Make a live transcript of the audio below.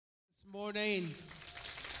This morning.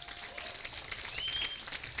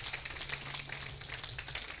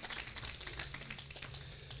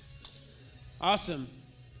 Awesome.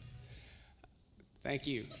 Thank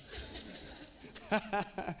you.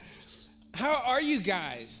 How are you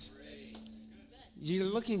guys? You're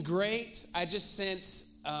looking great. I just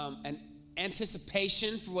sense an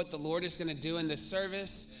anticipation for what the Lord is going to do in this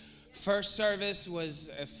service. First service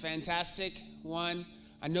was a fantastic one.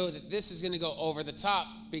 I know that this is going to go over the top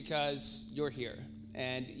because you're here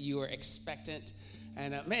and you are expectant.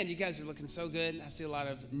 And man, you guys are looking so good. I see a lot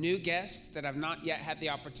of new guests that I've not yet had the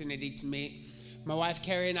opportunity to meet. My wife,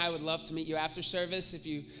 Carrie, and I would love to meet you after service if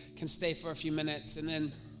you can stay for a few minutes. And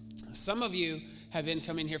then some of you have been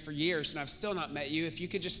coming here for years and I've still not met you. If you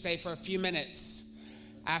could just stay for a few minutes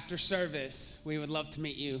after service, we would love to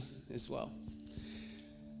meet you as well.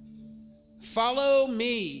 Follow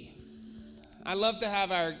me. I love to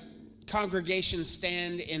have our congregation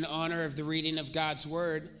stand in honor of the reading of God's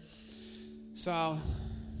word. So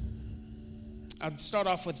I'll start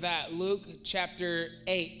off with that. Luke chapter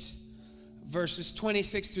 8, verses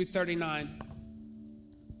 26 through 39.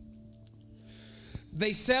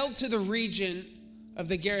 They sailed to the region of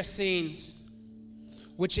the Gerasenes,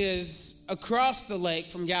 which is across the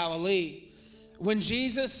lake from Galilee. When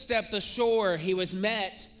Jesus stepped ashore, he was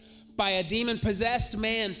met by a demon-possessed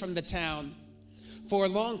man from the town. For a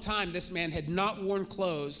long time, this man had not worn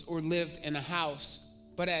clothes or lived in a house,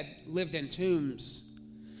 but had lived in tombs.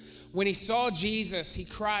 When he saw Jesus, he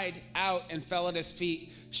cried out and fell at his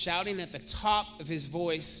feet, shouting at the top of his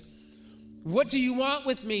voice, "What do you want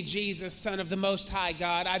with me, Jesus, Son of the Most High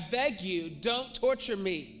God? I beg you, don't torture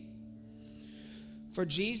me." For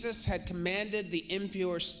Jesus had commanded the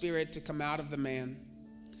impure spirit to come out of the man.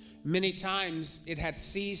 Many times it had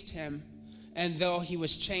seized him, and though he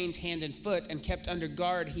was chained hand and foot and kept under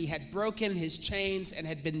guard, he had broken his chains and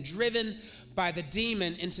had been driven by the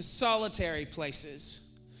demon into solitary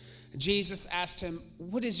places. Jesus asked him,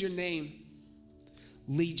 "What is your name?"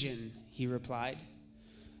 "Legion," he replied,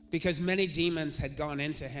 because many demons had gone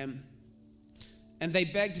into him. And they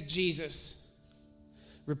begged Jesus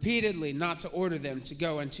repeatedly not to order them to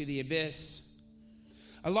go into the abyss.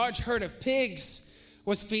 A large herd of pigs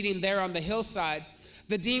was feeding there on the hillside.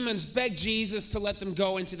 The demons begged Jesus to let them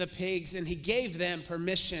go into the pigs, and he gave them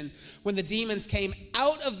permission. When the demons came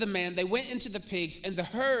out of the man, they went into the pigs, and the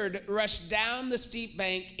herd rushed down the steep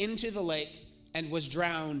bank into the lake and was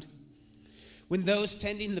drowned. When those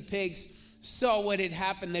tending the pigs saw what had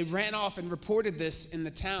happened, they ran off and reported this in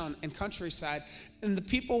the town and countryside, and the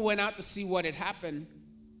people went out to see what had happened.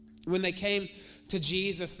 When they came to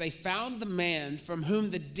Jesus, they found the man from whom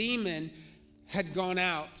the demon had gone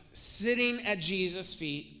out, sitting at Jesus'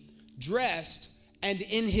 feet, dressed and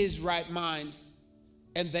in his right mind,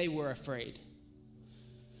 and they were afraid.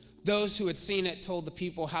 Those who had seen it told the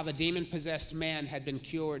people how the demon-possessed man had been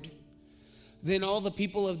cured. Then all the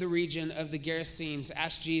people of the region of the Gerasenes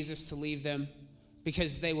asked Jesus to leave them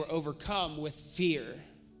because they were overcome with fear.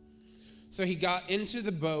 So he got into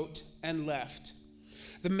the boat and left.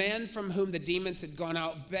 The man from whom the demons had gone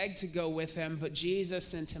out begged to go with him, but Jesus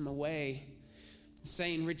sent him away,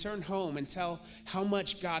 saying, "Return home and tell how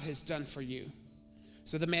much God has done for you."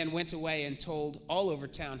 So the man went away and told all over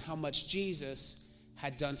town how much Jesus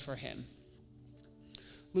had done for him.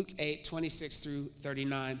 Luke 8, 26 through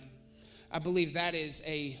 39. I believe that is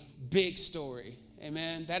a big story.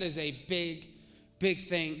 Amen. That is a big, big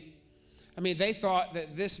thing. I mean, they thought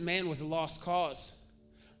that this man was a lost cause.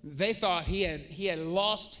 They thought he had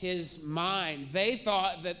lost his mind. They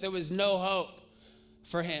thought that there was no hope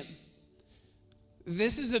for him.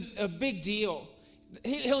 This is a big deal.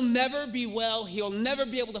 He'll never be well. He'll never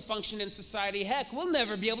be able to function in society. Heck, we'll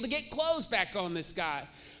never be able to get clothes back on this guy.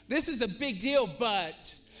 This is a big deal,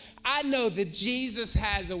 but I know that Jesus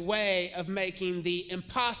has a way of making the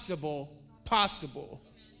impossible possible.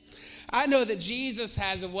 I know that Jesus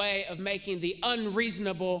has a way of making the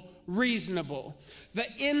unreasonable reasonable, the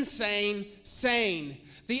insane sane,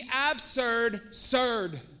 the absurd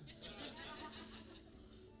absurd.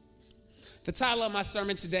 The title of my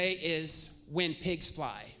sermon today is When Pigs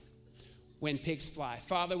Fly. When Pigs Fly.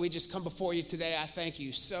 Father, we just come before you today. I thank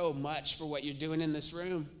you so much for what you're doing in this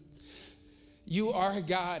room. You are a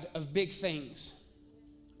God of big things.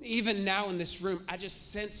 Even now in this room, I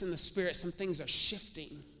just sense in the spirit some things are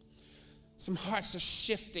shifting. Some hearts are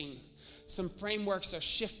shifting. Some frameworks are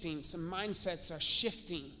shifting. Some mindsets are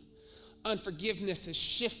shifting. Unforgiveness is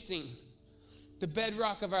shifting. The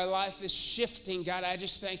bedrock of our life is shifting. God, I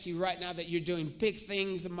just thank you right now that you're doing big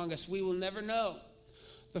things among us. We will never know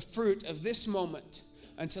the fruit of this moment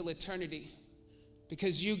until eternity,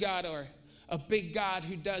 because you, God, are a big God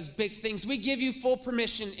who does big things. We give you full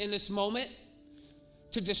permission in this moment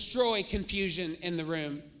to destroy confusion in the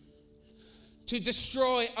room, to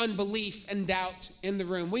destroy unbelief and doubt in the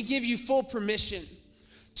room. We give you full permission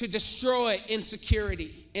to destroy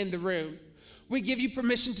insecurity in the room. We give you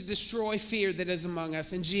permission to destroy fear that is among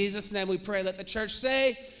us. In Jesus' name we pray. Let the church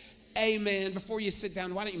say amen. Before you sit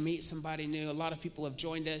down, why don't you meet somebody new? A lot of people have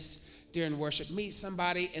joined us during worship. Meet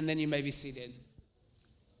somebody, and then you may be seated.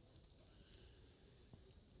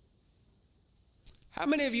 How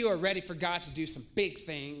many of you are ready for God to do some big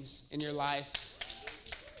things in your life?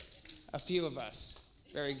 A few of us.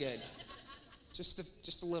 Very good.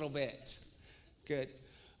 Just a little bit. Good.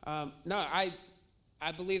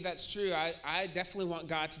 I believe that's true. I definitely want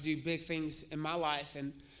God to do big things in my life.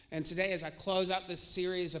 And today, as I close out this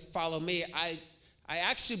series of Follow Me, I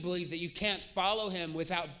actually believe that you can't follow him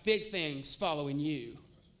without big things following you.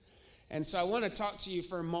 And so I want to talk to you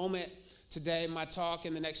for a moment today. My talk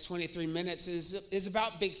in the next 23 minutes is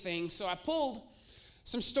about big things. So I pulled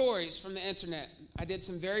some stories from the internet. I did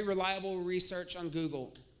some very reliable research on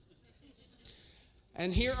Google.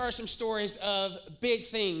 And here are some stories of big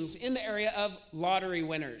things in the area of lottery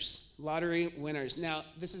winners. Lottery winners. Now,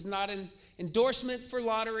 this is not an endorsement for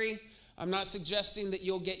lottery. I'm not suggesting that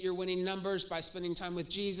you'll get your winning numbers by spending time with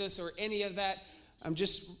Jesus or any of that. I'm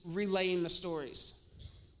just relaying the stories.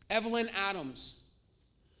 Evelyn Adams.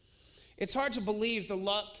 It's hard to believe the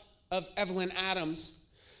luck of Evelyn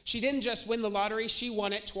Adams. She didn't just win the lottery, she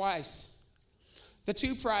won it twice. The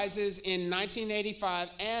two prizes in 1985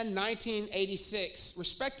 and 1986,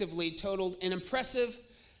 respectively, totaled an impressive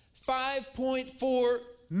 $5.4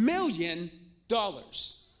 million.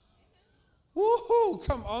 Woohoo!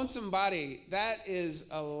 Come on, somebody. That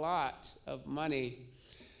is a lot of money.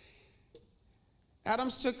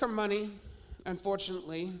 Adams took her money,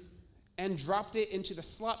 unfortunately, and dropped it into the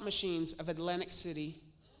slot machines of Atlantic City,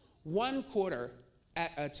 1 quarter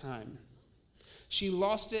at a time. She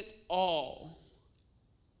lost it all.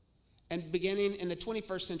 And beginning in the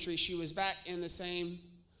 21st century, she was back in the same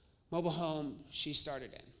mobile home she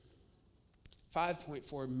started in.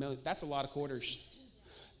 5.4 million. That's a lot of quarters.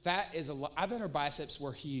 That is a lot. I bet her biceps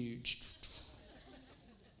were huge.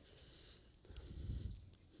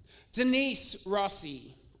 Denise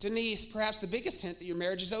Rossi. Denise, perhaps the biggest hint that your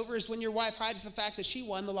marriage is over is when your wife hides the fact that she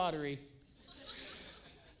won the lottery.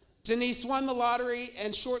 Denise won the lottery,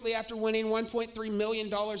 and shortly after winning $1.3 million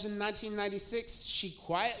in 1996, she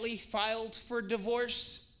quietly filed for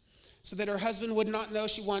divorce so that her husband would not know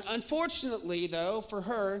she won. Unfortunately, though, for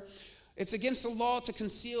her, it's against the law to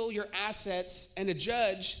conceal your assets, and a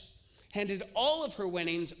judge handed all of her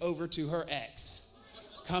winnings over to her ex.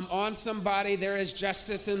 Come on, somebody, there is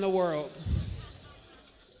justice in the world.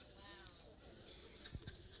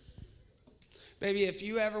 Baby, if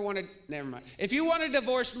you ever want to, never mind. If you want to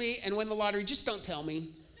divorce me and win the lottery, just don't tell me,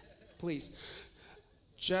 please.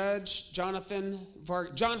 Judge Jonathan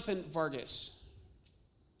Vargas.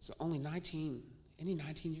 So only 19. Any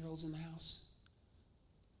 19-year-olds in the house?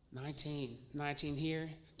 19 here.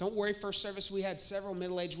 Don't worry, first service, we had several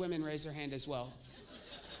middle-aged women raise their hand as well.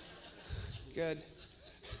 Good.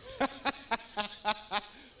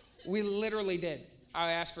 We literally did.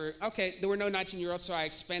 I asked for, okay, there were no 19-year-olds, so I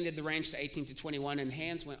expanded the range to 18 to 21, and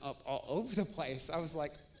hands went up all over the place. I was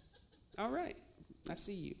like, all right, I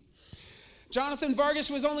see you. Jonathan Vargas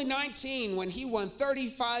was only 19 when he won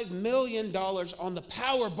 $35 million on the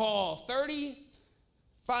Powerball.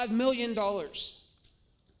 $35 million.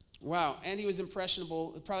 Wow, and he was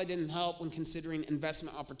impressionable. It probably didn't help when considering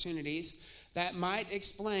investment opportunities. That might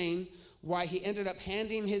explain why he ended up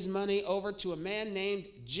handing his money over to a man named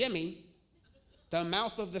Jimmy, the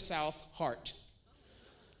Mouth of the South Heart.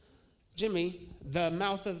 Jimmy, the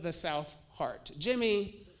Mouth of the South Heart.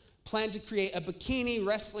 Jimmy planned to create a bikini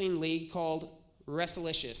wrestling league called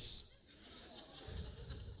Wrestlicious.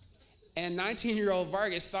 And 19-year-old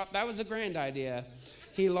Vargas thought that was a grand idea.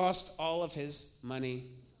 He lost all of his money.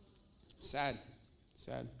 Sad.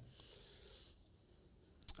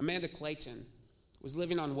 Amanda Clayton was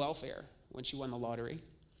living on welfare when she won the lottery.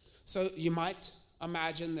 So you might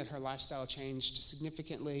imagine that her lifestyle changed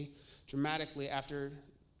significantly, dramatically after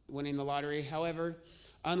winning the lottery. However,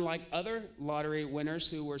 unlike other lottery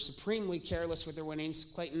winners who were supremely careless with their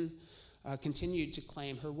winnings, Clayton continued to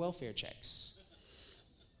claim her welfare checks.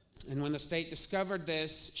 And when the state discovered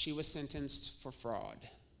this, she was sentenced for fraud.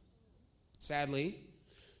 Sadly,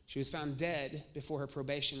 she was found dead before her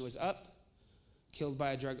probation was up, killed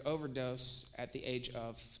by a drug overdose at the age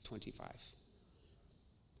of 25.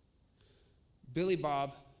 Billy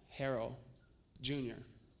Bob Harrell Jr.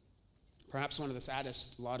 Perhaps one of the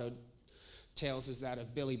saddest lotto tales is that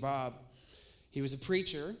of Billy Bob. He was a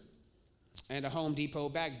preacher and a Home Depot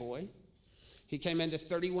bag boy. He came into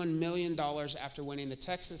 $31 million after winning the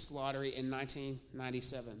Texas lottery in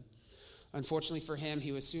 1997. Unfortunately for him,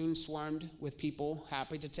 he was soon swarmed with people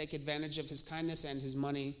happy to take advantage of his kindness and his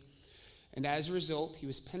money. And as a result, he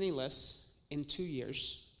was penniless in 2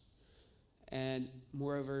 years. And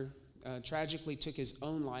moreover, tragically took his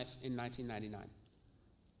own life in 1999.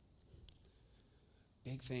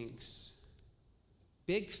 Big things.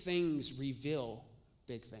 Big things reveal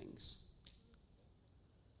big things.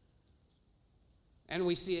 And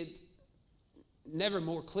we see it never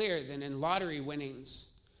more clear than in lottery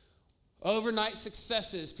winnings. Overnight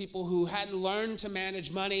successes, people who hadn't learned to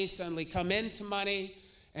manage money suddenly come into money,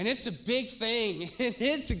 and it's a big thing.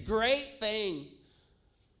 It's a great thing.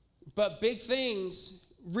 But big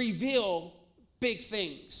things reveal big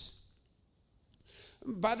things.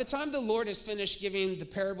 By the time the Lord has finished giving the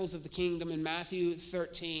parables of the kingdom in Matthew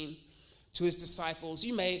 13 to his disciples,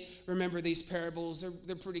 you may remember these parables.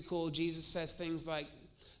 They're pretty cool. Jesus says things like,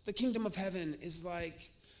 the kingdom of heaven is like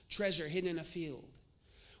treasure hidden in a field.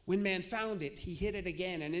 When man found it, he hid it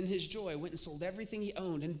again, and in his joy went and sold everything he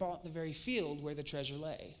owned and bought the very field where the treasure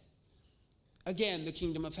lay. Again, the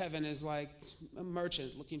kingdom of heaven is like a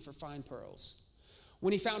merchant looking for fine pearls.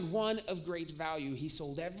 When he found one of great value, he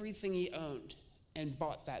sold everything he owned and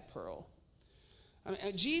bought that pearl.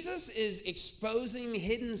 Jesus is exposing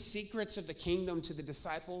hidden secrets of the kingdom to the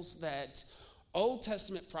disciples that Old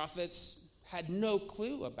Testament prophets had no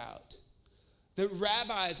clue about. The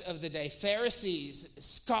rabbis of the day, Pharisees,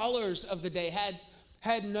 scholars of the day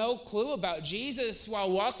had no clue about Jesus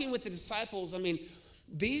while walking with the disciples.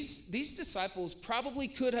 These disciples probably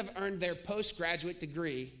could have earned their postgraduate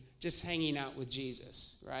degree just hanging out with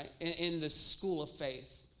Jesus, right? In the school of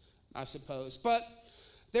faith, I suppose. But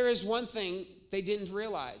there is one thing they didn't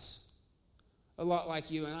realize, a lot like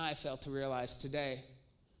you and I fail to realize today.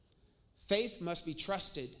 Faith must be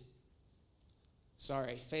trusted.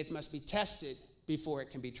 Faith must be tested before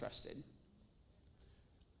it can be trusted.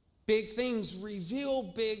 Big things reveal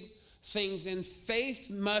big things, and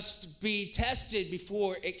faith must be tested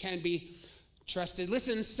before it can be trusted.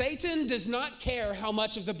 Listen, Satan does not care how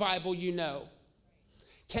much of the Bible you know.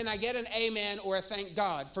 Can I get an amen or a thank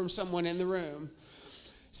God from someone in the room?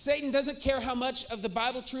 Satan doesn't care how much of the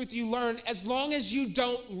Bible truth you learn as long as you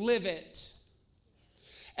don't live it.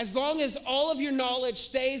 As long as all of your knowledge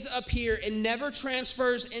stays up here and never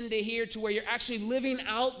transfers into here to where you're actually living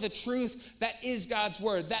out the truth that is God's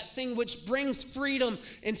word, that thing which brings freedom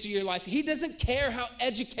into your life. He doesn't care how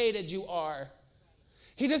educated you are.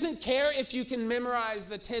 He doesn't care if you can memorize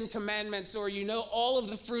the 10 Commandments, or you know all of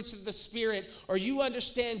the fruits of the Spirit, or you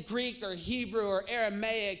understand Greek or Hebrew or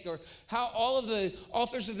Aramaic, or how all of the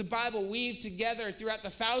authors of the Bible weave together throughout the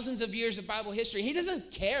thousands of years of Bible history. He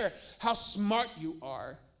doesn't care how smart you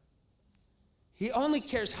are. He only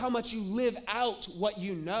cares how much you live out what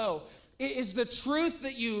you know. It is the truth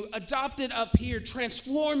that you adopted up here,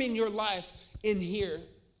 transforming your life in here.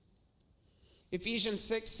 Ephesians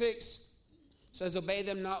 6:6 says, obey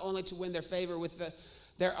them not only to win their favor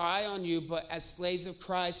with their eye on you, but as slaves of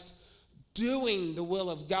Christ, doing the will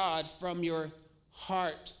of God from your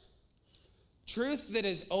heart. Truth that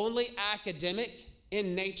is only academic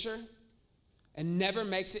in nature and never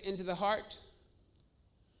makes it into the heart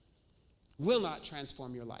will not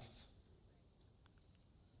transform your life.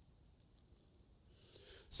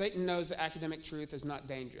 Satan knows that academic truth is not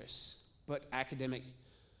dangerous, but academic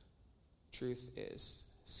truth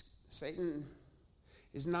is. Satan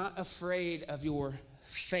is not afraid of your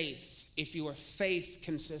faith if your faith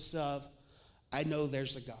consists of, I know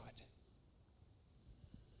there's a God.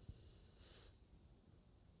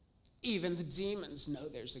 Even the demons know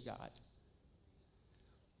there's a God.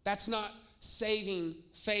 That's not saving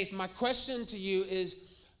faith. My question to you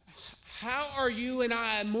is, how are you and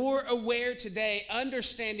I more aware today,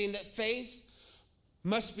 understanding that faith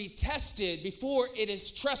must be tested before it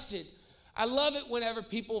is trusted? I love it whenever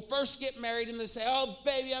people first get married and they say, oh,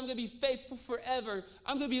 baby, I'm going to be faithful forever.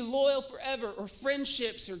 I'm going to be loyal forever. Or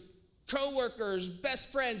friendships or coworkers,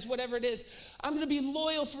 best friends, whatever it is. I'm going to be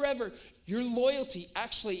loyal forever. Your loyalty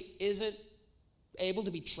actually isn't able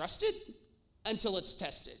to be trusted until it's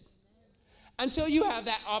tested. Until you have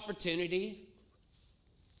that opportunity.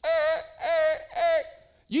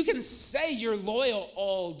 You can say you're loyal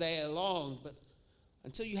all day long, but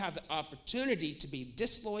until you have the opportunity to be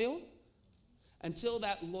disloyal, until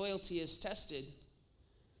that loyalty is tested,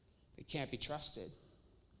 it can't be trusted.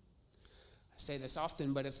 I say this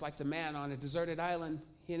often, but it's like the man on a deserted island,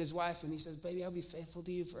 he and his wife, and he says, baby, I'll be faithful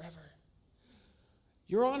to you forever.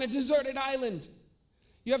 You're on a deserted island.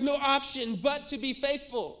 You have no option but to be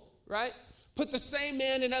faithful, right? put the same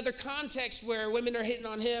man in other contexts where women are hitting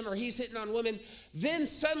on him or he's hitting on women, then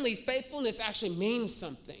suddenly faithfulness actually means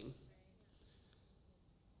something.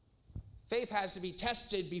 Faith has to be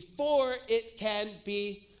tested before it can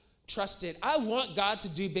be trusted. I want God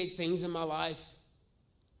to do big things in my life.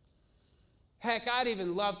 Heck, I'd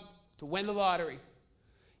even love to win the lottery.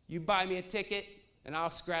 You buy me a ticket and I'll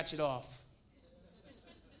scratch it off.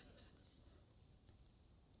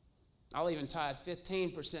 I'll even tithe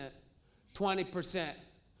 15%, 20%.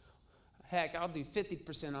 Heck, I'll do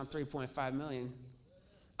 50% on 3.5 million.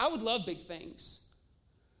 I would love big things.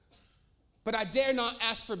 But I dare not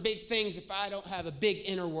ask for big things if I don't have a big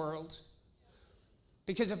inner world.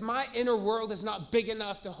 Because if my inner world is not big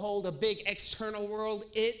enough to hold a big external world,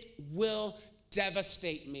 it will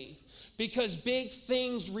devastate me. Because big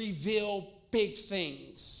things reveal big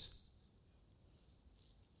things.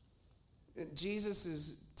 Jesus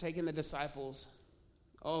is taking the disciples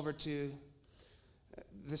over to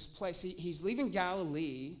this place. He's leaving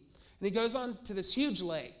Galilee, and he goes on to this huge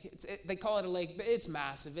lake. They call it a lake, but it's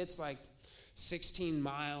massive. It's like 16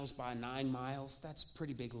 miles by 9 miles. That's a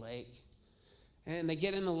pretty big lake. And they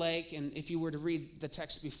get in the lake, and if you were to read the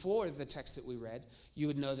text before the text that we read, you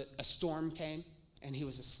would know that a storm came, and he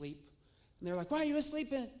was asleep. And they're like, why are you asleep?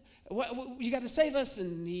 You got to save us.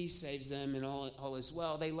 And he saves them, and all is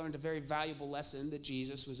well. They learned a very valuable lesson that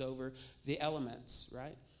Jesus was over the elements,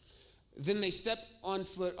 right? Then they step on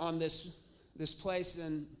foot on this place,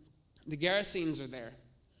 and the Gerasenes are there.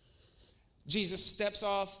 Jesus steps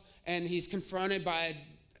off, and he's confronted by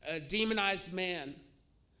a demonized man.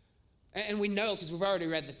 And we know, because we've already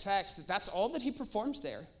read the text, that that's all that he performs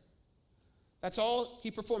there. That's all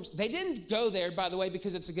he performs. They didn't go there, by the way,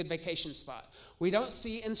 because it's a good vacation spot. We don't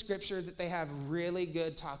see in Scripture that they have really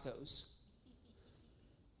good tacos.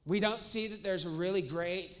 We don't see that there's a really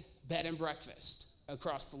great bed and breakfast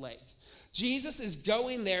across the lake. Jesus is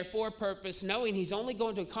going there for a purpose, knowing he's only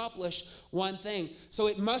going to accomplish one thing. So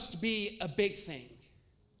it must be a big thing.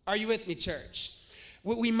 Are you with me, church?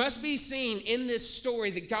 We must be seeing in this story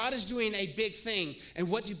that God is doing a big thing. And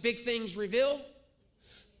what do big things reveal?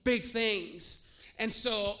 Big things. And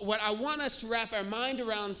so what I want us to wrap our mind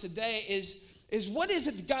around today is what is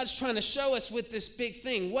it that God's trying to show us with this big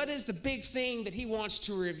thing? What is the big thing that he wants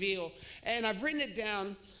to reveal? And I've written it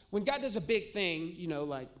down. When God does a big thing,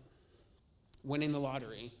 like winning the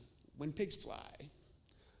lottery, when pigs fly,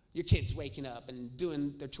 your kids waking up and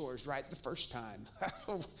doing their chores right the first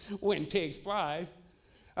time, when pigs fly.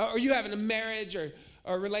 Or you having a marriage or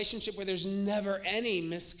a relationship where there's never any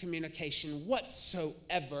miscommunication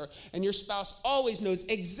whatsoever, and your spouse always knows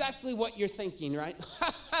exactly what you're thinking, right?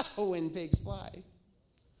 When pigs fly.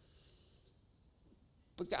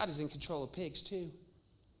 But God is in control of pigs too.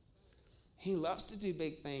 He loves to do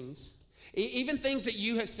big things. Even things that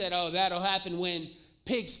you have said, that'll happen when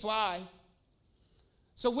pigs fly.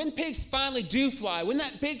 So when pigs finally do fly, when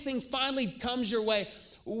that big thing finally comes your way,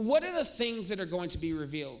 what are the things that are going to be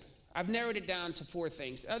revealed? I've narrowed it down to 4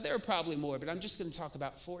 things. There are probably more, but I'm just going to talk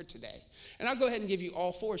about 4 today. And I'll go ahead and give you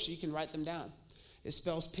all 4 so you can write them down. It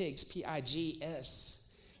spells pigs,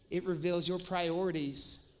 P-I-G-S. It reveals your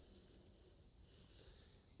priorities.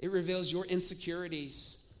 It reveals your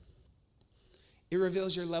insecurities. It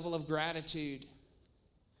reveals your level of gratitude.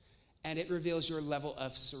 And it reveals your level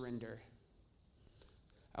of surrender.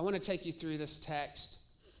 I want to take you through this text.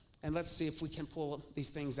 And let's see if we can pull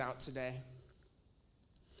these things out today.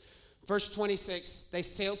 Verse 26, they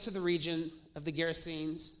sailed to the region of the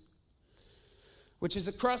Gerasenes, which is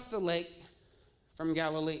across the lake from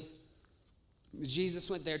Galilee.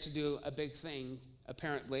 Jesus went there to do a big thing,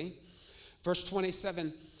 apparently. Verse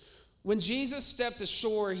 27, when Jesus stepped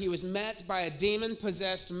ashore, he was met by a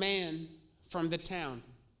demon-possessed man from the town.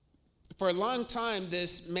 For a long time,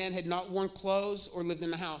 this man had not worn clothes or lived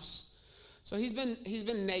in a house. So he's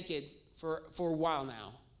been naked for a while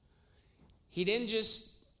now. He didn't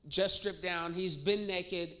just strip down. He's been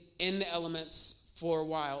naked in the elements for a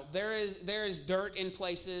while. There is dirt in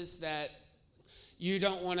places that you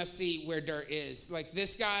don't want to see where dirt is. Like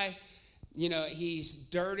this guy, he's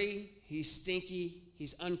dirty, he's stinky,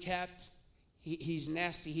 he's unkept, he's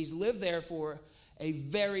nasty. He's lived there for a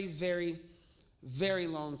very, very, very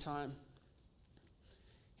long time.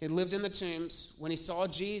 He lived in the tombs. When he saw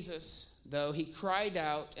Jesus, though, he cried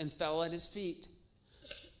out and fell at his feet,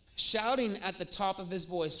 shouting at the top of his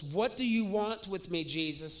voice, "What do you want with me,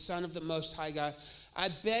 Jesus, Son of the Most High God? I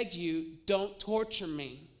beg you, don't torture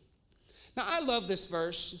me." Now, I love this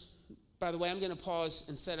verse. By the way, I'm going to pause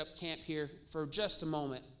and set up camp here for just a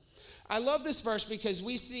moment. I love this verse because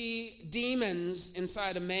we see demons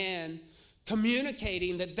inside a man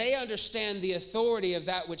communicating that they understand the authority of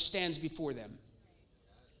that which stands before them.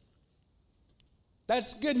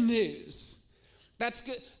 That's good news. That's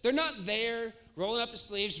good. They're not there rolling up the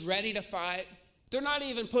sleeves, ready to fight. They're not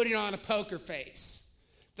even putting on a poker face.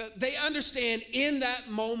 They understand in that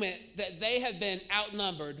moment that they have been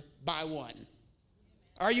outnumbered by one.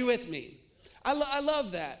 Are you with me? I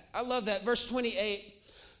love that. I love that. Verse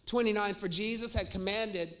 29, for Jesus had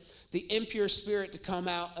commanded the impure spirit to come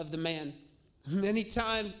out of the man. Many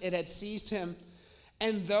times it had seized him,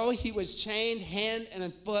 and though he was chained hand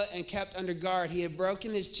and foot and kept under guard, he had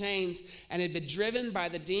broken his chains and had been driven by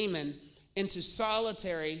the demon into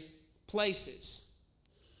solitary places.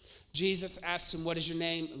 Jesus asked him, "What is your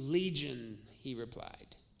name?" "Legion," he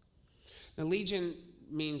replied. Now, legion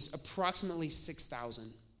means approximately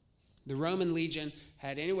 6,000. The Roman legion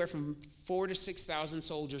had anywhere from 4,000 to 6,000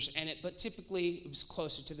 soldiers in it, but typically it was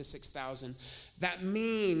closer to the 6,000. That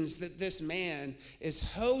means that this man is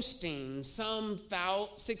hosting some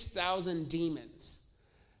 6,000 demons.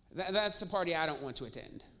 That's a party I don't want to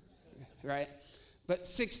attend, right? But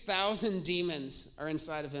 6,000 demons are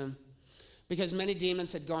inside of him because many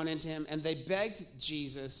demons had gone into him, and they begged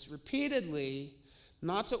Jesus repeatedly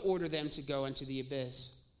not to order them to go into the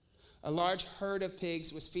abyss. A large herd of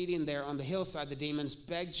pigs was feeding there on the hillside. The demons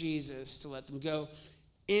begged Jesus to let them go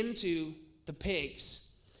into the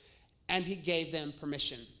pigs, and he gave them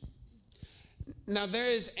permission. Now,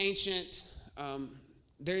 there is ancient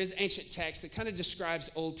text that kind of describes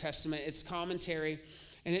Old Testament. It's commentary,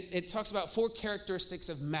 and it talks about 4 characteristics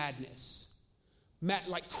of madness.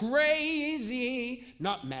 Like crazy,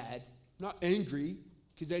 not mad, not angry,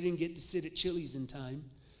 because they didn't get to sit at Chili's in time.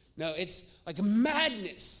 No, it's like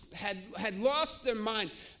madness, had lost their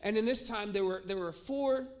mind. And in this time, there were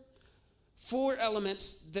four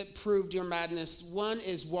elements that proved your madness. One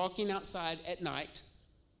is walking outside at night.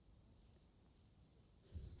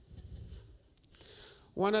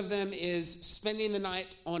 One of them is spending the night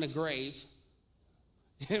on a grave.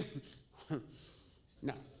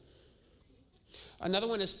 No. Another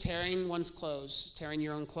one is tearing one's clothes. Tearing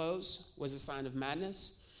your own clothes was a sign of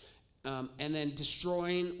madness. And then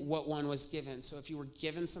destroying what one was given. So if you were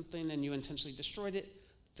given something and you intentionally destroyed it,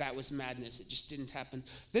 that was madness. It just didn't happen.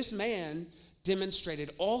 This man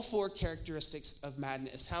demonstrated all 4 characteristics of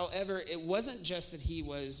madness. However, it wasn't just that he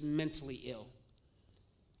was mentally ill.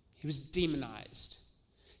 He was demonized.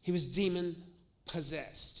 He was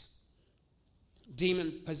demon-possessed.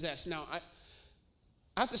 Demon-possessed. Now, I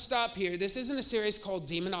have to stop here. This isn't a series called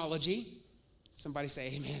Demonology. Somebody say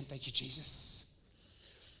amen. Thank you, Jesus.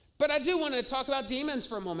 But I do want to talk about demons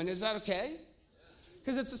for a moment. Is that okay?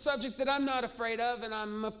 Because it's a subject that I'm not afraid of, and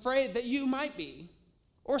I'm afraid that you might be,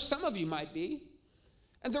 or some of you might be.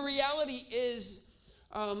 And the reality is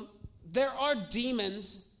there are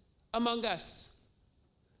demons among us,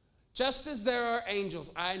 just as there are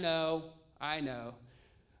angels. I know.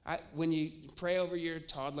 When you pray over your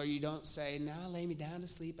toddler, you don't say, "Now lay me down to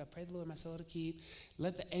sleep. I pray the Lord my soul to keep.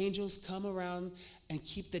 Let the angels come around and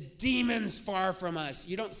keep the demons far from us."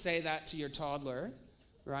 You don't say that to your toddler,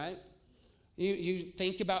 right? You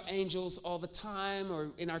think about angels all the time,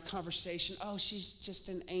 or in our conversation, "Oh, she's just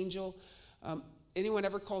an angel." Anyone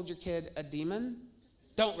ever called your kid a demon?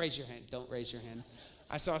 Don't raise your hand. Don't raise your hand.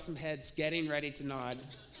 I saw some heads getting ready to nod.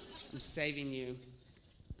 I'm saving you.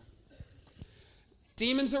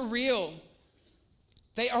 Demons are real.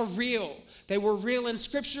 They are real. They were real in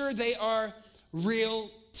Scripture. They are real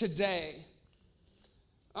today.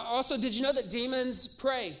 Also, did you know that demons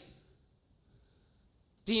pray?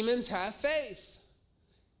 Demons have faith.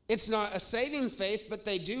 It's not a saving faith, but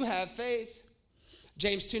they do have faith.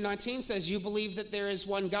 James 2:19 says, "You believe that there is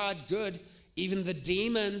one God, good. Even the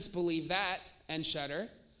demons believe that and shudder."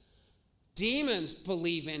 Demons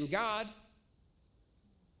believe in God.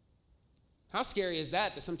 How scary is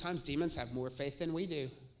that sometimes demons have more faith than we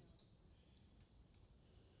do?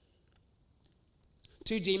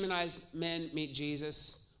 2 demonized men meet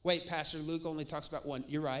Jesus. Wait, Pastor Luke only talks about one.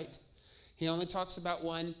 You're right. He only talks about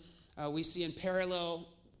one. We see in parallel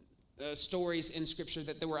stories in Scripture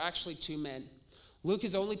that there were actually 2 men. Luke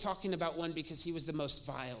is only talking about one because he was the most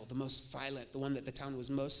vile, the most violent, the one that the town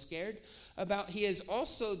was most scared about. He is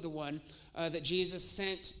also the one that Jesus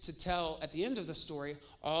sent to tell at the end of the story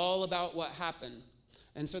all about what happened.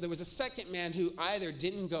 And so there was a second man who either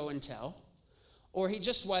didn't go and tell, or he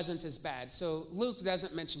just wasn't as bad. So Luke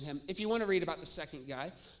doesn't mention him. If you want to read about the second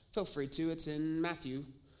guy, feel free to. It's in Matthew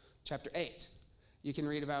chapter 8. You can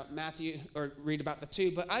read about Matthew or read about the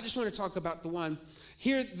 2, but I just want to talk about the one.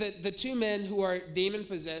 Here, the 2 men who are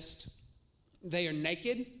demon-possessed, they are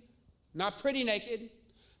naked, not pretty naked.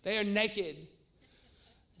 They are naked.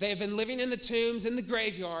 They have been living in the tombs, in the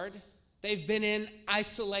graveyard. They've been in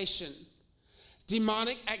isolation.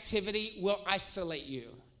 Demonic activity will isolate you.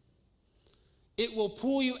 It will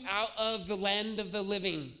pull you out of the land of the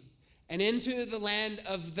living and into the land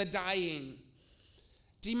of the dying.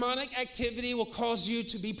 Demonic activity will cause you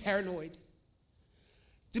to be paranoid.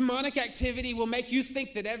 Demonic activity will make you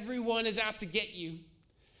think that everyone is out to get you.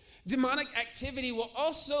 Demonic activity will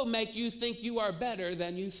also make you think you are better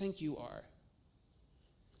than you think you are.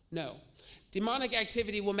 No. Demonic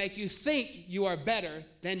activity will make you think you are better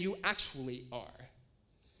than you actually are.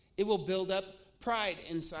 It will build up pride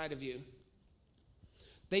inside of you.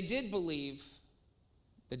 They did believe,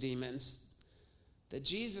 the demons, that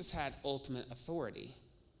Jesus had ultimate authority.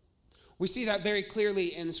 We see that very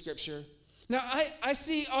clearly in Scripture. Now, I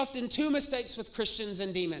see often two mistakes with Christians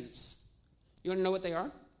and demons. You want to know what they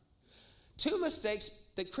are? Two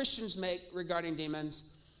mistakes that Christians make regarding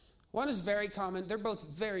demons. One is very common. They're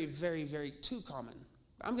both very, very, very too common.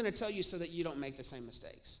 I'm going to tell you so that you don't make the same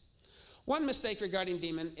mistakes. One mistake regarding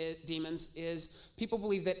demons is people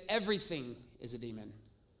believe that everything is a demon.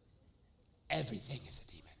 Everything is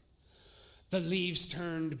a demon. The leaves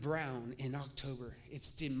turned brown in October.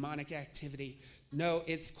 It's demonic activity. No,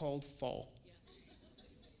 it's called fall.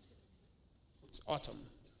 It's autumn.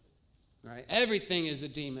 Right? Everything is a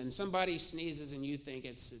demon. Somebody sneezes and you think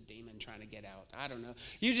it's a demon trying to get out. I don't know.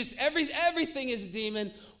 Everything is a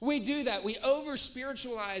demon. We do that. We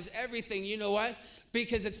over-spiritualize everything. You know what?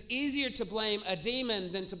 Because it's easier to blame a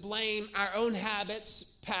demon than to blame our own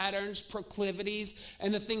habits, patterns, proclivities,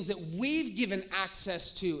 and the things that we've given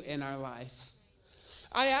access to in our life.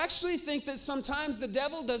 I actually think that sometimes the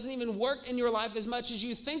devil doesn't even work in your life as much as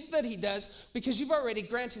you think that he does, because you've already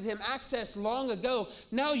granted him access long ago.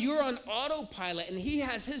 Now you're on autopilot and he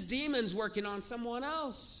has his demons working on someone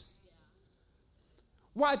else.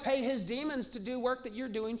 Why pay his demons to do work that you're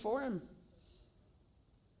doing for him?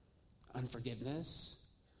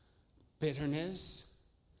 Unforgiveness, bitterness,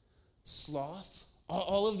 sloth,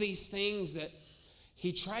 all of these things that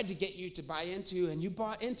he tried to get you to buy into, and you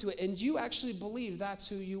bought into it, and you actually believed that's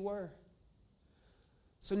who you were.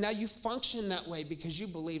 So now you function that way because you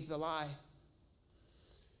believed the lie.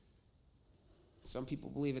 Some people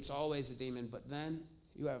believe it's always a demon, but then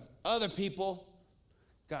you have other people,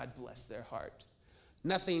 God bless their heart.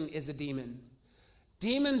 Nothing is a demon.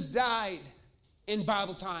 Demons died in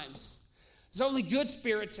Bible times. There's only good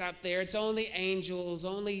spirits out there. It's only angels,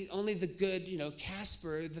 only the good,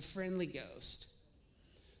 Casper, the friendly ghost.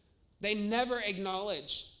 They never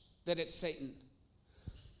acknowledge that it's Satan.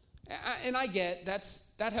 And I get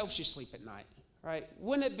that helps you sleep at night, right?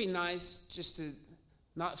 Wouldn't it be nice just to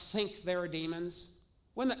not think there are demons?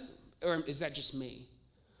 Or is that just me?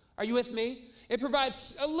 Are you with me? It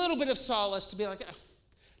provides a little bit of solace to be like,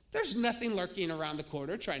 there's nothing lurking around the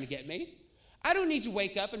corner trying to get me. I don't need to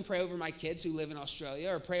wake up and pray over my kids who live in Australia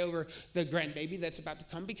or pray over the grandbaby that's about to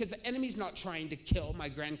come, because the enemy's not trying to kill my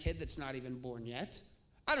grandkid that's not even born yet.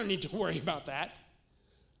 I don't need to worry about that.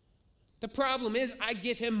 The problem is I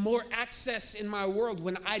give him more access in my world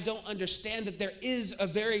when I don't understand that there is a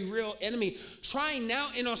very real enemy trying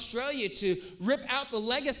now in Australia to rip out the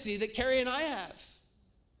legacy that Carrie and I have.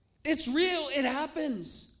 It's real. It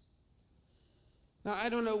happens. Now, I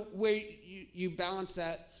don't know where you balance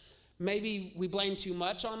that. Maybe we blame too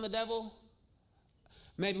much on the devil.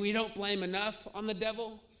 Maybe we don't blame enough on the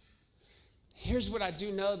devil. Here's what I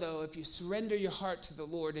do know, though. If you surrender your heart to the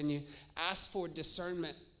Lord and you ask for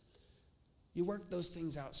discernment, you work those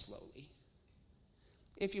things out slowly.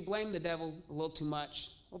 If you blame the devil a little too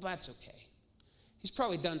much, well, that's okay. He's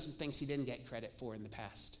probably done some things he didn't get credit for in the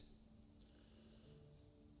past.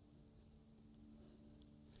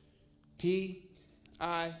 P-I-G-S.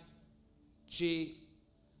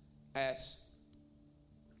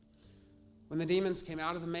 When the demons came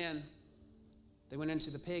out of the man, they went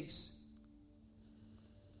into the pigs.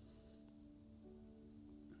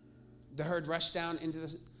 The herd rushed down into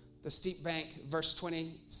the steep bank, verse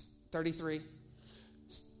 33.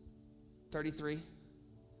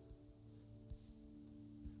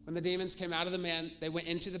 When the demons came out of the man, they went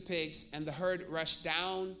into the pigs, and the herd rushed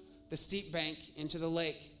down the steep bank into the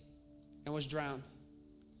lake and was drowned.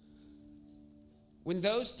 When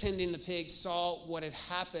those tending the pigs saw what had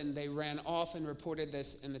happened, they ran off and reported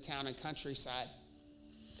this in the town and countryside.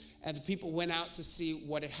 And the people went out to see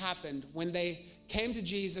what had happened. When they came to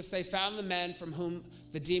Jesus, they found the man from whom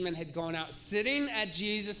the demon had gone out sitting at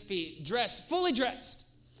Jesus' feet, fully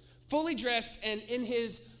dressed, and in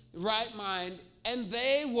his right mind, and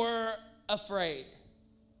they were afraid.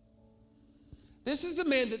 This is the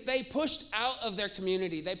man that they pushed out of their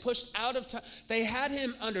community. They pushed out of time. They had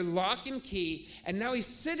him under lock and key, and now he's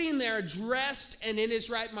sitting there dressed and in his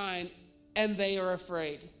right mind, and they are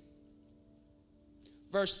afraid.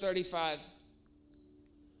 Verse 35.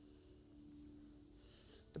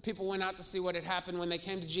 The people went out to see what had happened. When they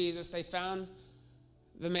came to Jesus, they found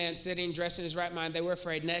the man sitting dressed in his right mind. They were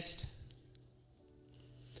afraid. Next.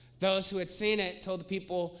 Those who had seen it told the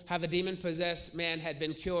people how the demon-possessed man had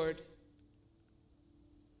been cured.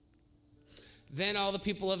 Then all the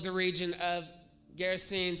people of the region of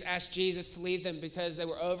Gerasenes asked Jesus to leave them because they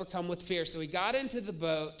were overcome with fear. So he got into the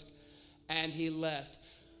boat and he left.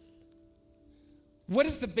 What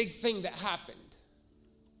is the big thing that happened?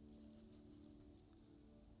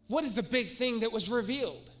 What is the big thing that was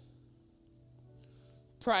revealed?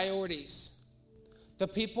 Priorities. The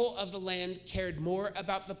people of the land cared more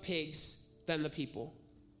about the pigs than the people.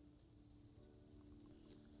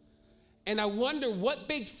 And I wonder, what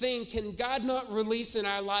big thing can God not release in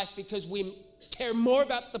our life because we care more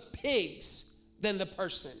about the pigs than the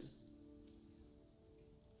person?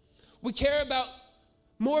 We care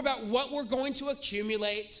more about what we're going to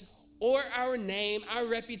accumulate, or our name, our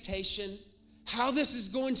reputation, how this is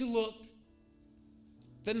going to look,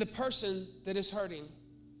 than the person that is hurting.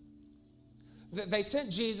 They sent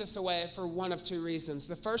Jesus away for one of two reasons.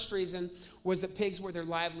 The first reason was that pigs were their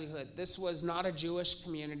livelihood. This was not a Jewish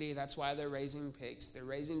community. That's why they're raising pigs. They're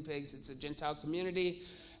raising pigs. It's a Gentile community.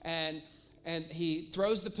 And he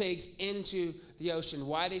throws the pigs into the ocean.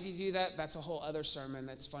 Why did he do that? That's a whole other sermon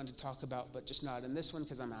that's fun to talk about, but just not in this one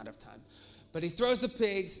because I'm out of time. But he throws the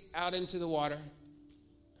pigs out into the water.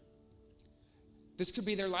 This could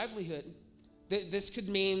be their livelihood. This could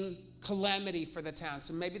mean calamity for the town.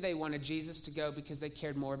 So maybe they wanted Jesus to go because they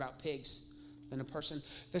cared more about pigs than a person.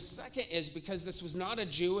 The second is because this was not a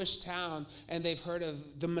Jewish town and they've heard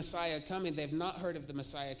of the Messiah coming. They've not heard of the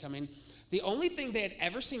Messiah coming. The only thing they had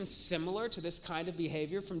ever seen similar to this kind of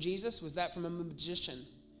behavior from Jesus was that from a magician,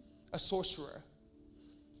 a sorcerer,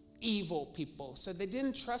 evil people. So they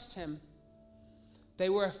didn't trust him. They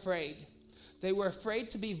were afraid. They were afraid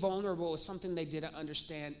to be vulnerable with something they didn't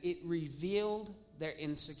understand. It revealed their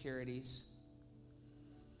insecurities.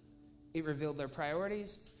 It revealed their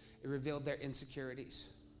priorities. It revealed their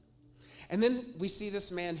insecurities. And then we see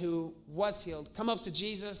this man who was healed come up to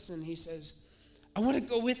Jesus and he says, I want to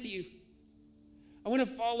go with you. I want to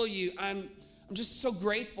follow you. I'm just so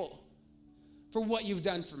grateful for what you've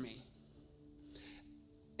done for me.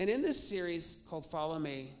 And in this series called Follow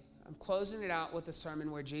Me, I'm closing it out with a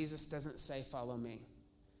sermon where Jesus doesn't say, follow me.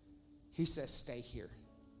 He says, stay here.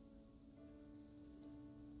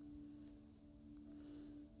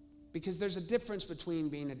 Because there's a difference between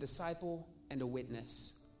being a disciple and a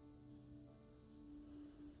witness.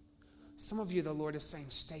 Some of you, the Lord is saying,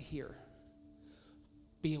 stay here.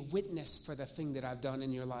 Be a witness for the thing that I've done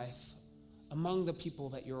in your life among the people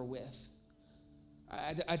that you're with.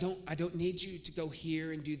 I don't need you to go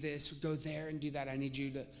here and do this or go there and do that. I need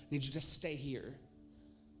you to stay here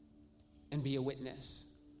and be a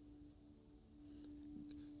witness.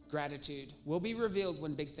 Gratitude will be revealed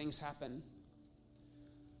when big things happen.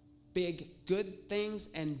 Big good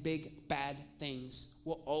things and big bad things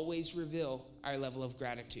will always reveal our level of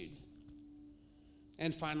gratitude.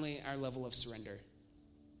 And finally, our level of surrender.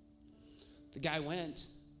 The guy went.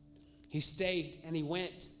 He stayed and he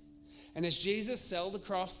went. And as Jesus sailed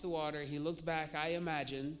across the water, he looked back, I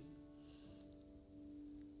imagine,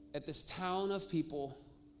 at this town of people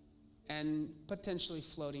and potentially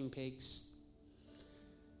floating pigs.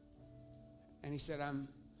 And he said, I'm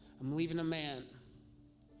leaving a man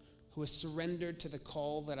who has surrendered to the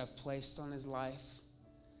call that I've placed on his life.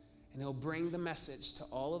 And he'll bring the message to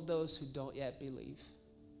all of those who don't yet believe.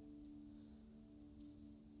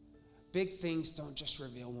 Big things don't just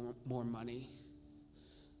reveal more money.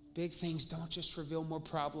 Big things don't just reveal more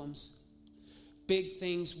problems. Big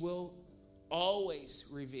things will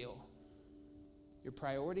always reveal your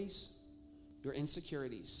priorities, your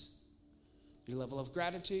insecurities, your level of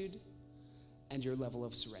gratitude, and your level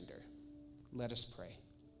of surrender. Let us pray.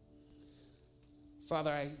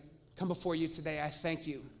 Father, I come before you today. I thank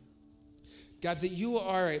you, God, that you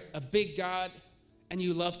are a big God and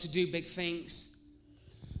you love to do big things.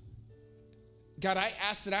 God, I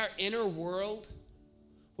ask that our inner world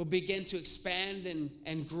will begin to expand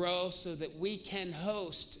and grow so that we can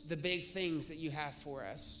host the big things that you have for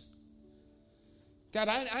us. God,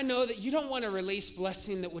 I know that you don't want to release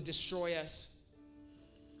blessing that would destroy us.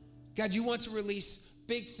 God, you want to release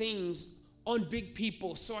big things on big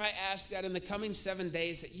people. So I ask that in the coming 7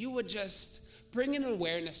 days that you would just bring an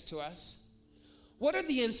awareness to us. What are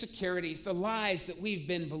the insecurities, the lies that we've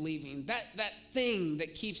been believing, that thing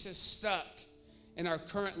that keeps us stuck in our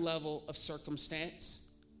current level of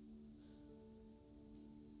circumstance?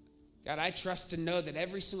 God, I trust and know that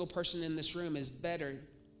every single person in this room is better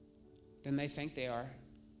than they think they are.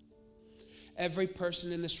 Every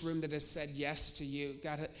person in this room that has said yes to you,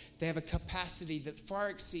 God, they have a capacity that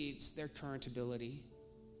far exceeds their current ability.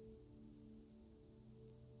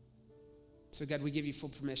 So God, we give you full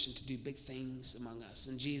permission to do big things among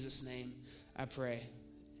us. In Jesus' name, I pray.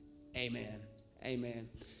 Amen. Amen.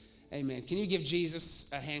 Amen. Can you give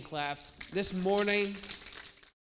Jesus a hand clap? This morning,